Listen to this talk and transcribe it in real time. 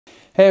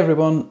Hey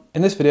everyone,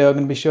 in this video I'm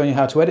going to be showing you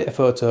how to edit a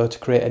photo to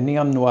create a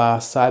neon noir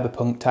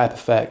cyberpunk type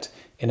effect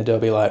in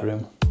Adobe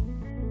Lightroom.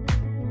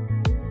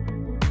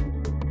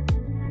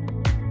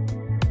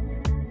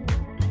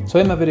 So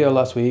in my video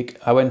last week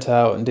I went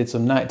out and did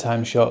some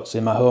nighttime shots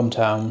in my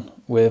hometown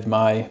with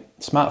my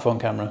smartphone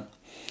camera,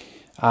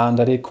 and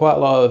I did quite a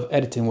lot of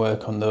editing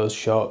work on those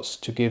shots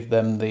to give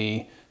them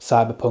the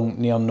cyberpunk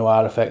neon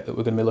noir effect that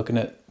we're going to be looking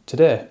at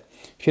today.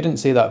 If you didn't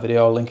see that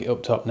video, I'll link it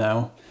up top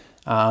now,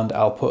 and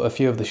I'll put a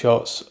few of the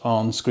shots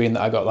on screen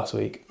that I got last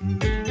week.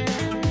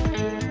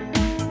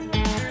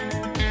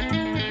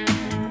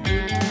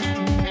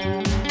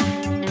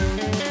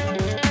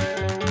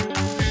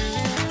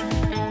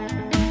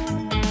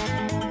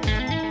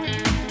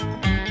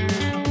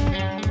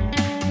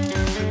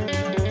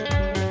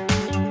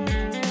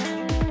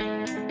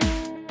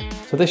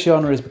 So this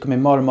genre is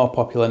becoming more and more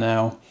popular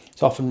now.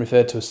 It's often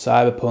referred to as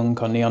cyberpunk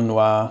or neon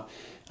noir,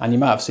 and you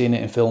might have seen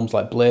it in films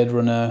like Blade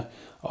Runner,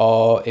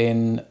 or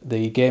in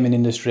the gaming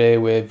industry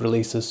with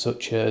releases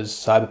such as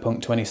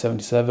Cyberpunk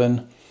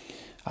 2077.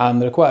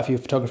 And there are quite a few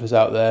photographers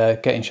out there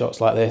getting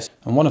shots like this.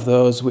 And one of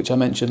those, which I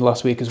mentioned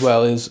last week as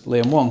well, is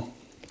Liam Wong.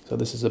 So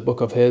this is a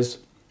book of his.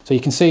 So you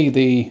can see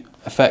the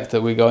effect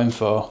that we're going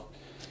for.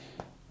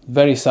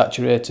 Very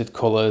saturated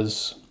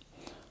colours,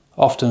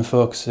 often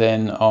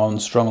focusing on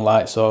strong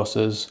light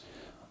sources.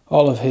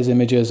 All of his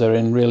images are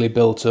in really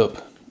built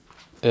up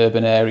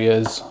urban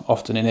areas,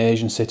 often in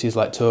Asian cities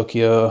like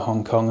Tokyo,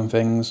 Hong Kong and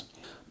things.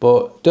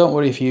 But don't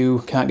worry if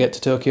you can't get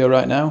to Tokyo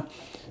right now,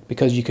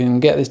 because you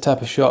can get this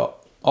type of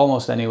shot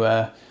almost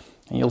anywhere,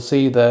 and you'll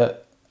see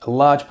that a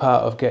large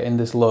part of getting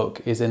this look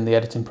is in the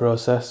editing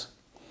process.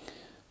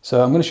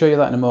 So I'm going to show you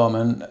that in a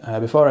moment.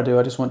 Before I do,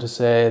 I just want to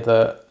say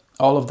that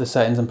all of the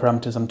settings and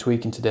parameters I'm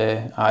tweaking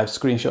today, I've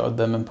screenshotted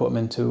them and put them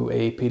into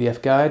a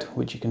PDF guide,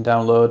 which you can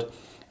download,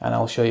 and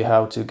I'll show you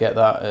how to get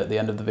that at the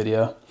end of the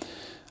video.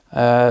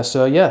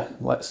 So yeah,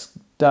 let's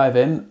dive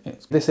in.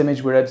 This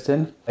image we're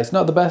editing. It's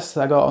not the best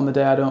I got on the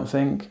day, I don't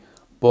think,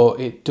 but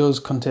it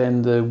does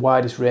contain the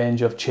widest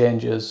range of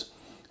changes.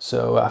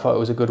 So I thought it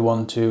was a good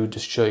one to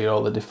just show you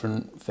all the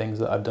different things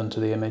that I've done to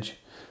the image.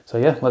 So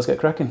yeah, let's get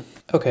cracking.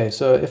 Okay,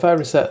 so if I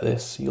reset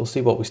this, you'll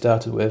see what we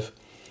started with.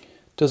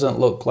 Doesn't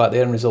look like the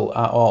end result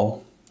at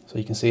all. So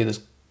you can see there's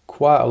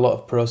quite a lot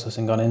of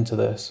processing gone into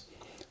this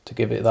to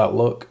give it that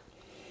look.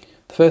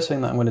 The first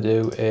thing that I'm going to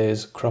do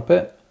is crop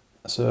it.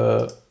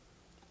 So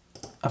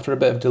after a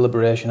bit of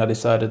deliberation, I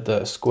decided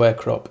that a square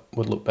crop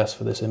would look best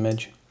for this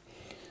image.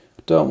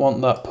 I don't want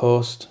that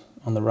post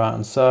on the right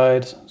hand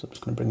side, so I'm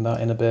just going to bring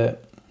that in a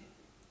bit.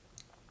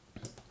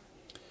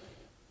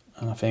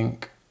 And I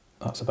think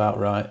that's about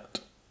right.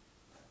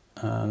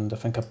 And I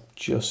think I've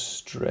just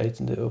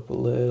straightened it up a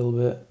little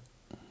bit.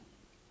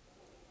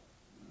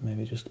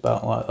 Maybe just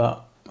about like that.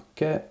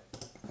 Okay.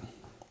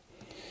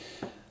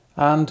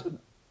 And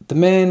the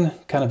main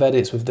kind of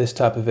edits with this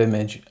type of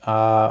image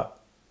are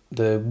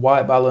the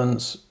white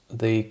balance,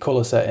 the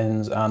colour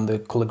settings and the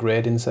colour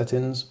grading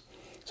settings.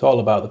 It's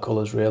all about the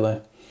colours really.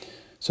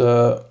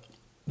 So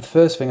the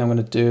first thing I'm going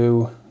to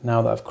do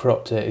now that I've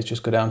cropped it is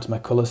just go down to my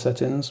colour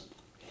settings.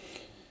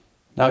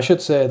 Now I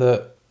should say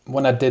that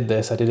when I did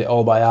this, I did it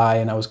all by eye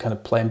and I was kind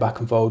of playing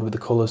back and forward with the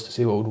colours to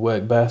see what would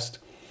work best.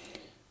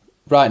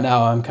 Right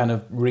now I'm kind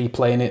of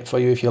replaying it for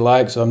you if you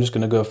like, so I'm just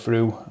going to go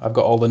through. I've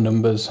got all the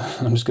numbers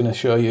and I'm just going to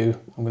show you,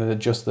 I'm going to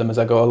adjust them as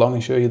I go along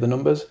and show you the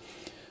numbers.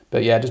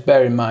 But yeah, just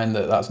bear in mind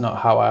that that's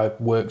not how I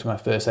worked when I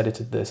first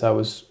edited this. I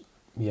was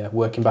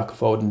working back and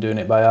forward and doing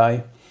it by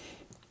eye.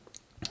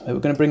 We're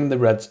going to bring the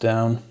reds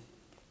down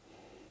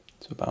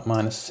to about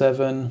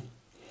 -7.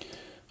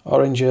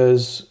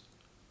 Oranges,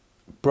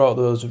 brought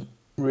those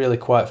really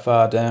quite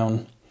far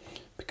down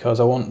because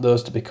I want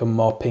those to become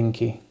more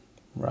pinky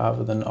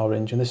rather than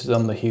orange. And this is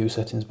on the hue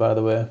settings, by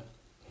the way.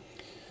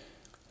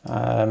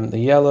 The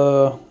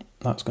yellow,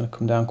 that's going to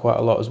come down quite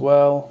a lot as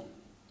well.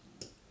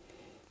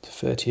 To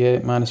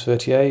 38,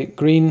 -38.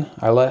 Green,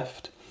 I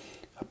left.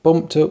 I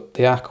bumped up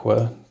the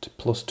aqua to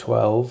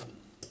 +12.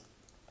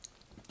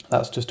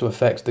 That's just to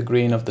affect the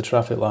green of the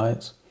traffic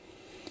lights.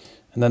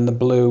 And then the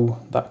blue,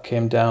 that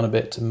came down a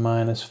bit to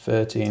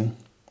 -13.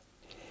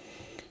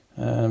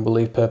 And we'll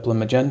leave purple and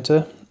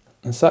magenta.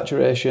 And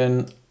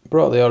saturation,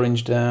 brought the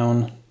orange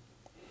down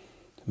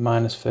to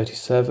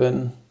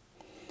 -37.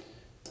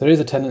 There is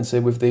a tendency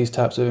with these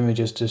types of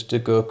images just to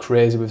go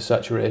crazy with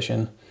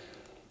saturation.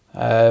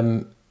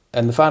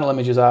 And the final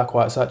images are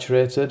quite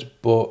saturated,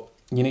 but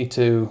you need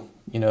to,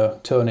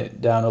 tone it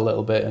down a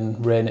little bit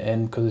and rein it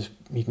in, because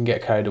you can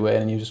get carried away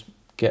and you just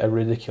get a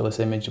ridiculous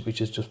image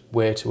which is just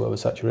way too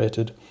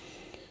oversaturated.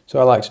 So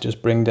I like to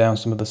just bring down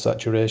some of the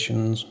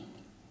saturations.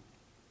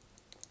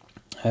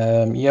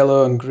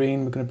 Yellow and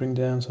green we're going to bring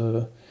down,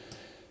 so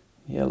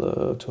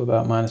yellow to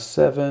about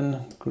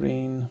 -7,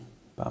 green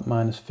about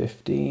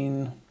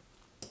 -15.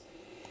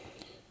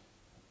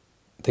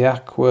 The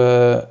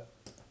aqua,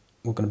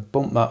 we're going to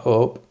bump that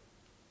up,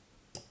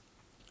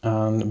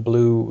 and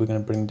blue we're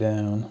going to bring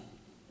down.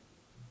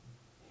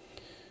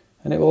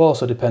 And it will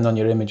also depend on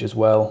your image as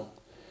well,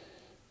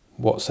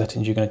 what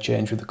settings you're going to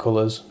change with the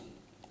colours.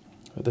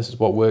 But this is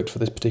what worked for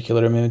this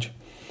particular image.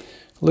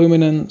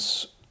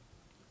 Luminance,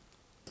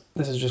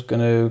 this is just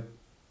going to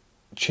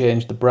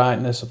change the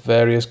brightness of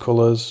various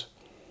colours.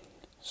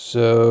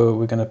 So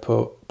we're going to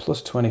put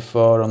plus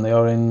 24 on the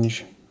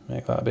orange,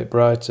 make that a bit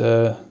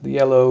brighter. The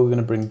yellow we're going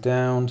to bring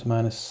down to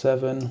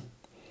 -7.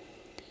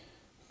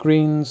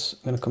 Greens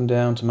going to come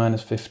down to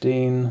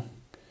 -15.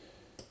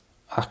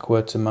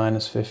 Aqua to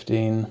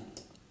 -15.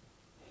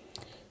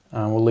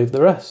 And we'll leave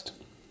the rest.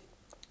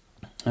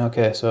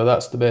 Okay, so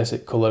that's the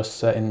basic colour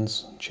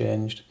settings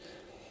changed.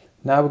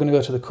 Now we're going to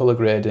go to the colour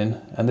grading,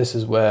 and this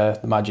is where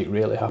the magic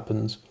really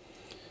happens.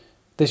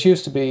 This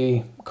used to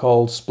be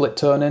called split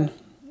toning.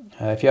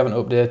 If you haven't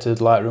updated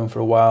Lightroom for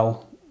a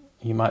while,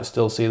 you might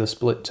still see the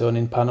split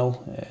toning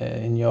panel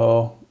in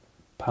your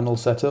panel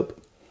setup.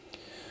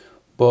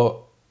 But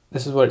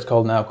this is what it's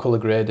called now, colour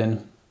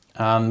grading.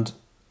 And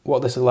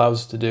what this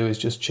allows us to do is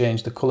just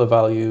change the colour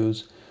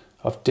values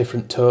of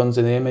different tones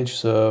in the image,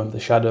 so the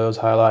shadows,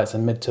 highlights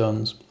and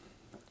midtones.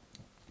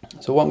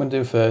 So what I'm going to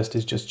do first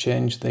is just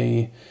change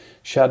the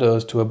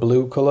shadows to a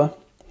blue colour.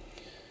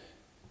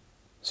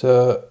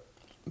 So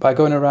by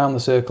going around the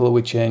circle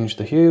we change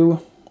the hue,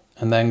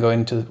 and then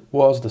going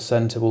towards the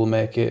centre will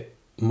make it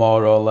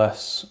more or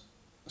less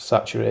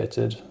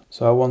saturated.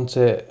 So I want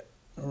it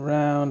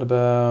around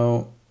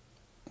about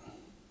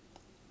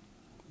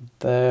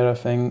there, I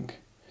think,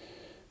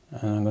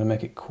 and I'm going to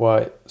make it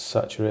quite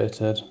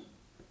saturated.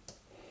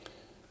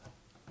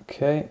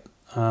 Okay,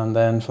 and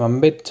then for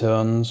my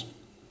midtones,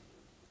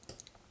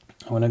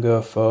 I'm going to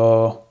go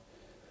for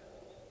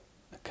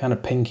a kind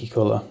of pinky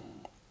colour,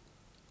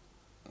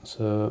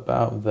 so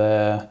about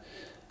there,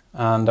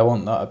 and I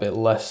want that a bit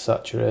less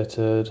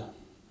saturated.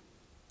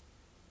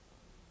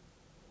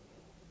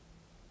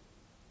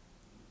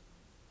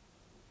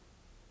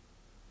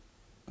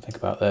 I think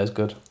about there is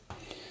good.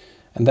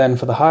 And then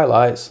for the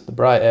highlights, the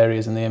bright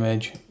areas in the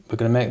image, we're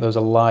going to make those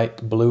a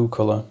light blue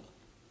colour.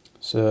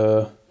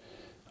 So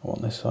I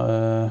want this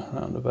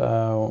round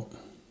about,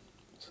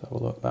 let's have a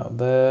look, about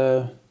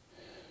there.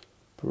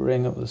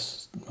 Bring up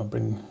this, I'll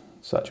bring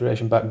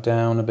saturation back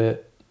down a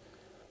bit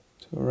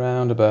to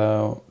around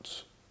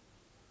about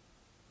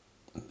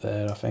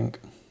there, I think.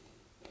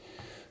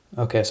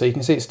 Okay, so you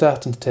can see it's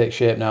starting to take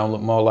shape now and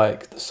look more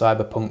like the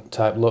cyberpunk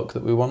type look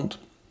that we want.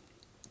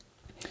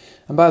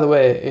 And by the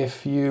way,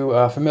 if you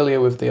are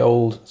familiar with the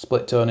old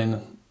split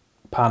toning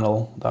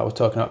panel that I was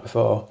talking about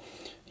before,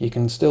 you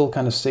can still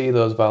kind of see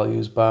those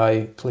values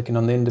by clicking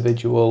on the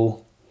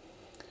individual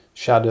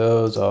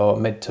shadows or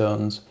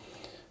midtones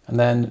and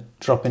then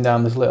dropping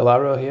down this little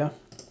arrow here,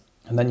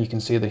 and then you can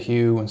see the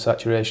hue and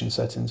saturation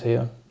settings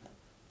here.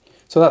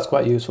 So that's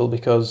quite useful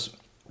because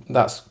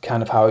that's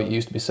kind of how it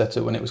used to be set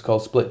up when it was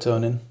called split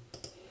toning.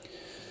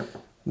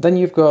 Then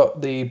you've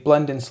got the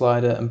blending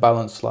slider and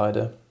balance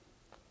slider.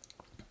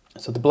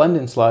 So the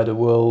blending slider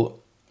will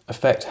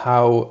affect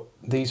how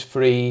these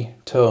three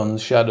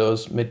tones,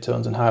 shadows,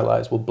 midtones and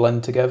highlights, will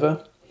blend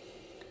together.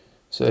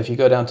 So if you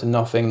go down to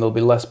nothing, they'll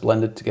be less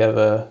blended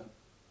together,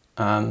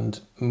 and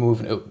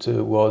moving it up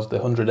towards the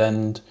 100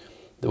 end,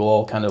 they will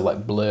all kind of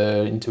like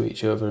blur into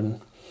each other.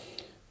 And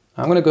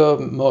I'm going to go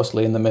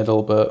mostly in the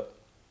middle, but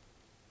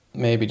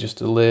maybe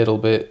just a little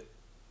bit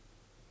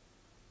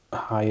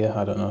higher,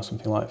 I don't know,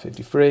 something like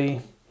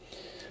 53.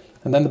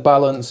 And then the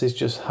balance is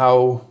just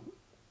how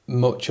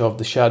much of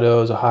the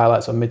shadows or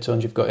highlights or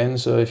midtones you've got in.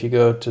 So if you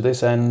go to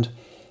this end,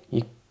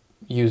 you're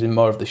using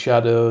more of the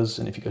shadows,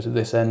 and if you go to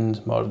this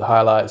end, more of the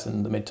highlights,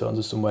 and the midtones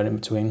are somewhere in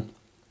between.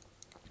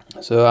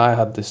 So I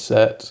had this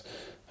set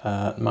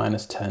at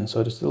 -10,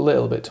 so just a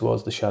little bit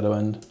towards the shadow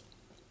end.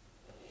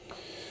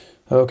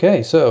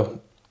 Okay, so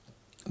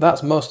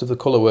that's most of the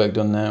colour work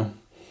done now.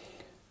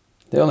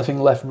 The only thing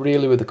left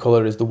really with the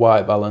colour is the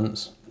white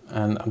balance,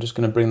 and I'm just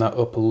going to bring that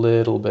up a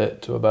little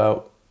bit to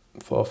about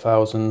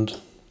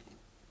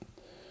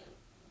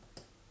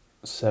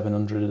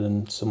 4,700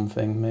 and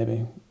something,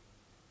 maybe.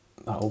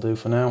 That'll do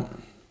for now.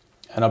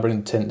 And I'll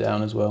bring the tint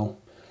down as well,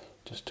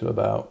 just to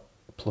about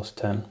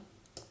 +10.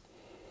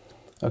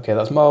 Okay,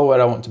 that's more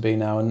where I want to be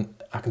now, and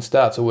I can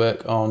start to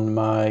work on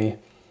my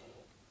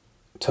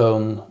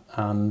tone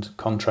and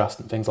contrast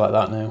and things like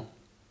that now.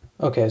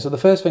 Okay, so the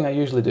first thing I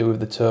usually do with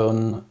the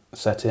tone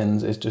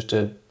settings is just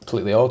to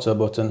click the auto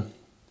button.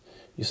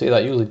 You see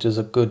that usually does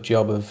a good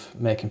job of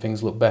making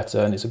things look better,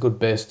 and it's a good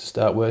base to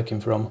start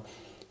working from.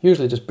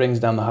 Usually just brings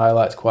down the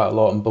highlights quite a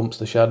lot and bumps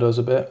the shadows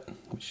a bit,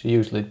 which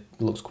usually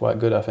looks quite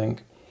good, I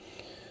think.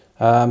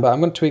 But I'm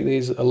going to tweak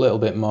these a little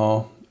bit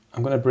more.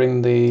 I'm going to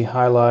bring the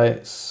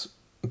highlights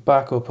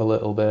back up a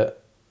little bit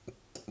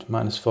to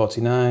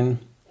 -49.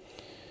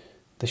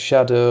 The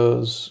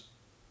shadows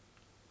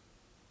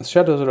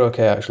are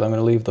okay actually, I'm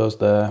going to leave those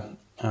there,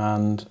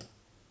 and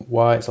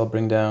whites I'll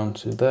bring down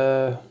to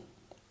there,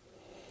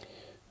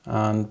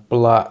 and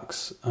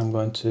blacks I'm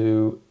going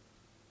to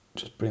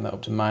just bring that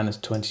up to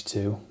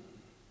 -22.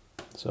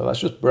 So that's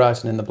just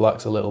brightening the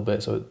blacks a little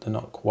bit so they're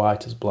not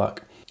quite as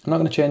black. I'm not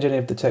going to change any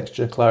of the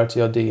texture,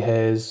 clarity or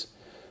dehaze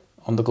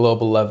on the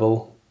global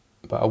level,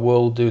 but I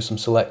will do some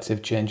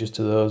selective changes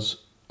to those,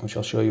 which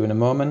I'll show you in a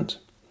moment.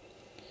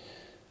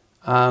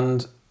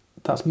 And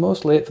that's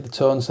mostly it for the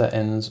tone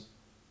settings.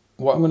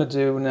 What I'm going to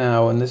do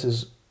now, and this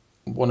is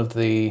one of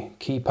the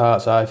key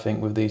parts I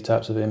think with these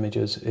types of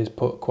images, is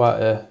put quite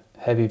a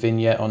heavy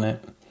vignette on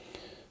it.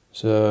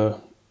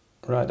 So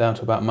right down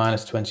to about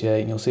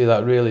 -28, and you'll see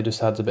that really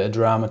just adds a bit of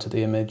drama to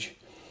the image,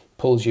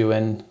 pulls you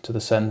in to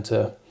the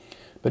centre.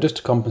 But just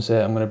to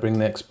compensate, I'm going to bring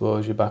the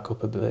exposure back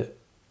up a bit.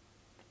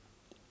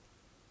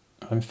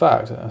 In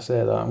fact, I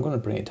say that, I'm going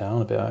to bring it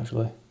down a bit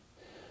actually.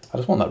 I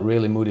just want that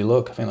really moody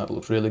look. I think that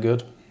looks really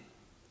good.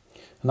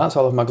 And that's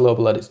all of my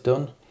global edits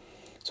done.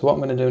 So what I'm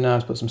going to do now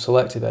is put some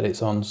selective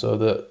edits on so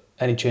that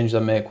any changes I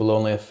make will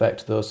only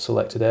affect those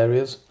selected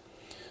areas.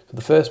 So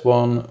the first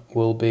one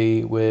will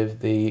be with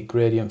the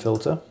gradient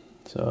filter.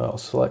 So I'll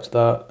select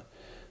that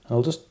and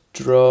I'll just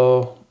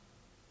draw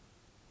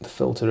the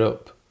filter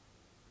up.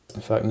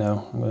 In fact,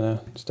 no, I'm going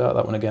to start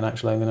that one again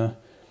actually. I'm going to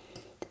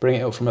bring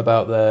it up from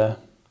about there.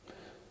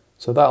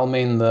 So that'll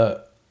mean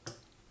that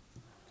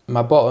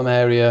my bottom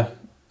area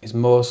is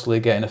mostly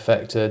getting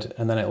affected,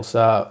 and then it'll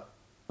start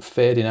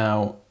fading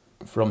out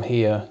from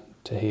here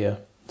to here.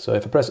 So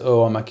if I press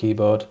O on my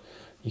keyboard,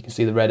 you can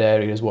see the red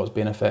area is what's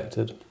being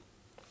affected.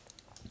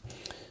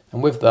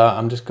 And with that,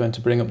 I'm just going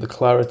to bring up the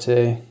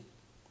clarity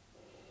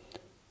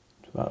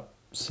to about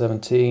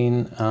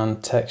 17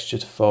 and texture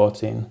to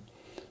 14. And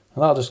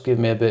that'll just give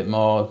me a bit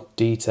more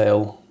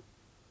detail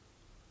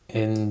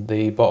in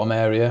the bottom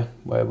area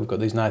where we've got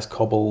these nice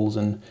cobbles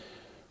and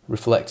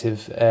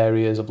reflective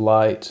areas of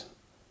light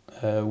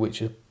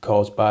which are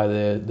caused by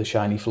the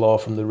shiny floor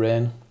from the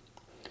rain.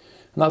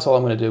 And that's all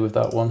I'm going to do with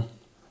that one.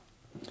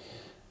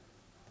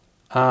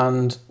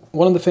 And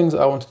one of the things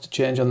that I wanted to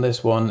change on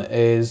this one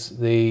is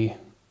the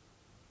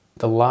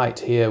light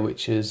here,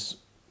 which is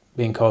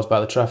being caused by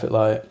the traffic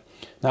light.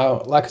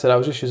 Now, like I said, I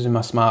was just using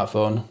my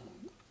smartphone,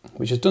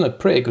 which has done a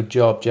pretty good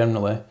job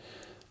generally.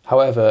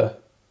 However,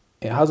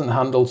 it hasn't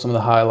handled some of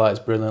the highlights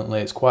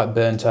brilliantly. It's quite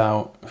burnt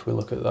out if we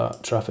look at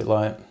that traffic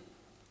light.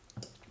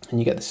 And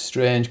you get this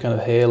strange kind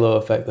of halo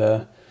effect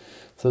there.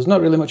 So there's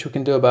not really much we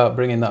can do about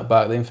bringing that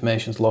back. The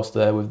information's lost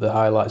there with the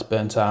highlights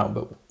burnt out.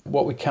 But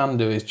what we can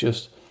do is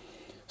just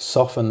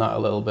soften that a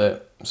little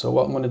bit. So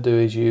what I'm going to do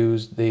is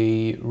use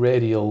the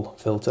radial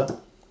filter.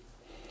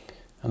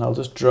 And I'll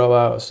just draw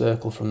out a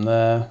circle from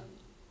there.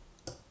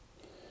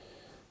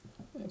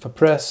 If I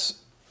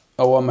press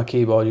O on my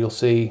keyboard, you'll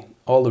see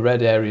all the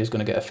red area is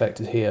going to get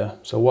affected here.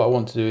 So what I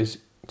want to do is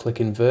click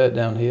invert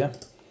down here,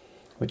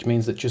 which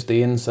means that just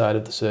the inside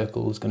of the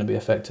circle is going to be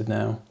affected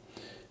now.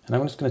 And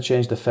I'm just going to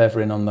change the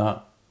feathering on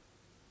that,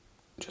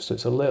 just so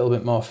it's a little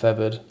bit more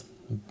feathered,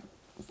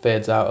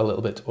 fades out a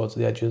little bit towards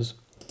the edges.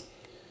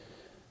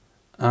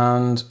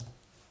 And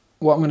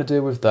what I'm going to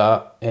do with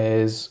that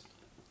is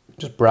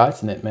just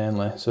brighten it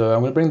mainly. So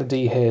I'm going to bring the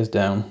dehaze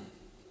down.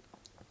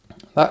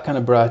 That kind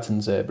of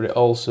brightens it, but it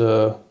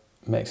also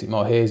makes it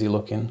more hazy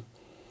looking,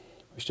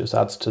 which just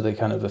adds to the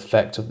kind of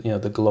effect of,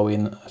 the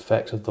glowing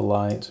effect of the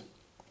light.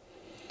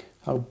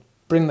 I'll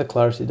bring the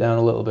clarity down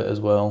a little bit as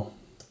well.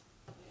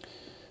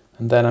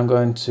 And then I'm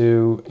going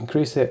to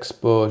increase the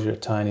exposure a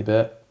tiny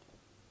bit.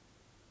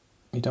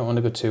 You don't want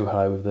to go too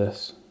high with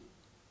this.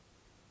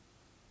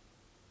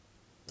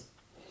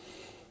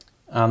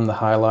 And the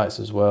highlights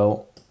as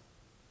well.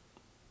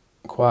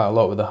 Quite a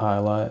lot with the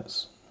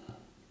highlights.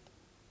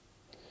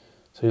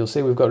 So you'll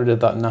see we've got rid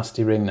of that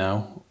nasty ring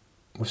now.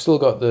 We've still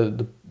got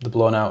the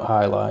blown out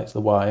highlights,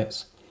 the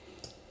whites.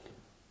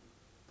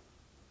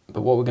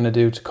 But what we're going to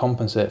do to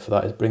compensate for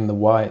that is bring the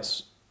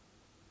whites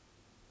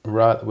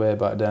right the way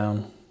back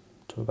down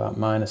to about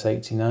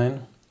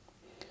 -89.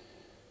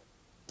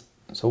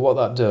 So what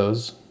that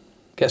does,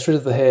 gets rid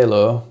of the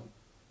halo,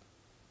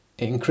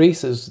 it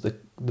increases the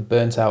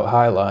burnt out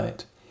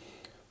highlight,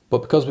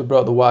 but because we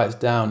brought the whites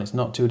down, it's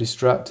not too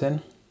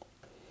distracting.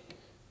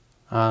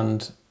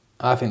 And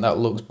I think that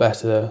looks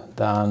better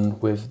than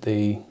with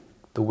the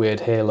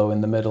weird halo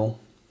in the middle.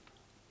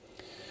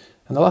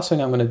 And the last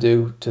thing I'm going to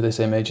do to this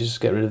image is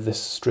just get rid of this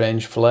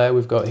strange flare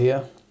we've got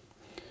here.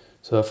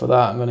 So for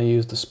that I'm going to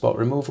use the spot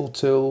removal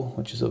tool,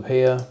 which is up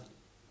here,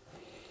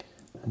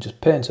 and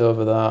just paint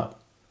over that.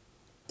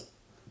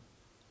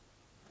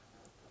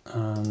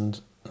 And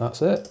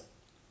that's it.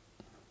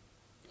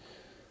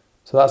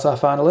 So that's our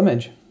final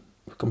image.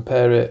 We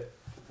compare it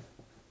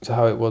to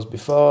how it was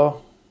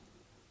before.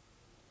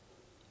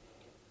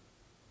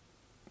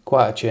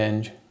 Quite a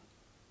change.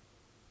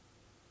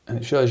 And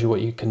it shows you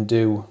what you can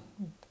do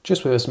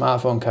just with a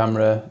smartphone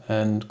camera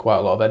and quite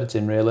a lot of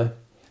editing really.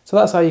 So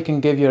that's how you can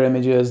give your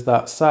images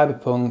that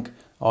cyberpunk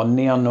or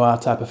neon noir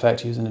type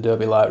effect using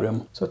Adobe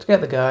Lightroom. So to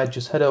get the guide,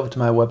 just head over to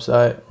my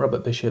website,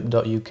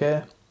 robertbishop.uk.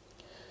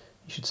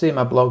 You should see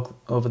my blog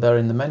over there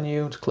in the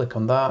menu. To click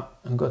on that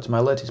and go to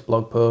my latest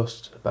blog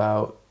post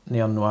about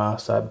neon noir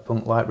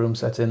cyberpunk Lightroom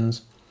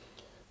settings.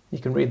 You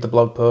can read the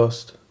blog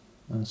post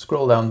and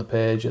scroll down the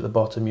page. At the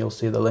bottom you'll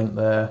see the link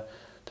there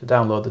to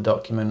download the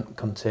document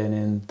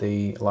containing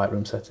the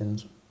Lightroom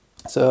settings.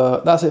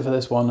 So that's it for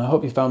this one. I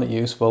hope you found it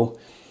useful.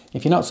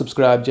 If you're not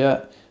subscribed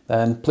yet,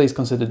 then please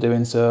consider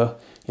doing so.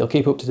 You'll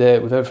keep up to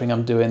date with everything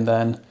I'm doing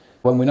then,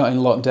 When we're not in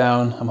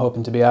lockdown, I'm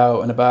hoping to be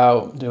out and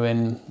about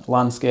doing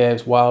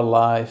landscapes,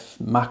 wildlife,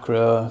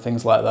 macro,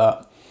 things like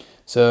that.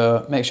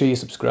 So make sure you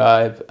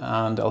subscribe,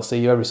 and I'll see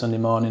you every Sunday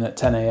morning at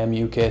 10 AM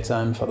UK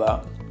time for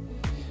that.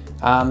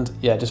 And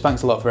yeah, just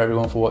thanks a lot for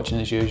everyone for watching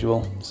as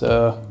usual.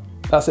 So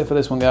that's it for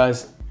this one,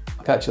 guys.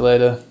 I'll catch you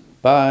later.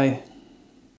 Bye.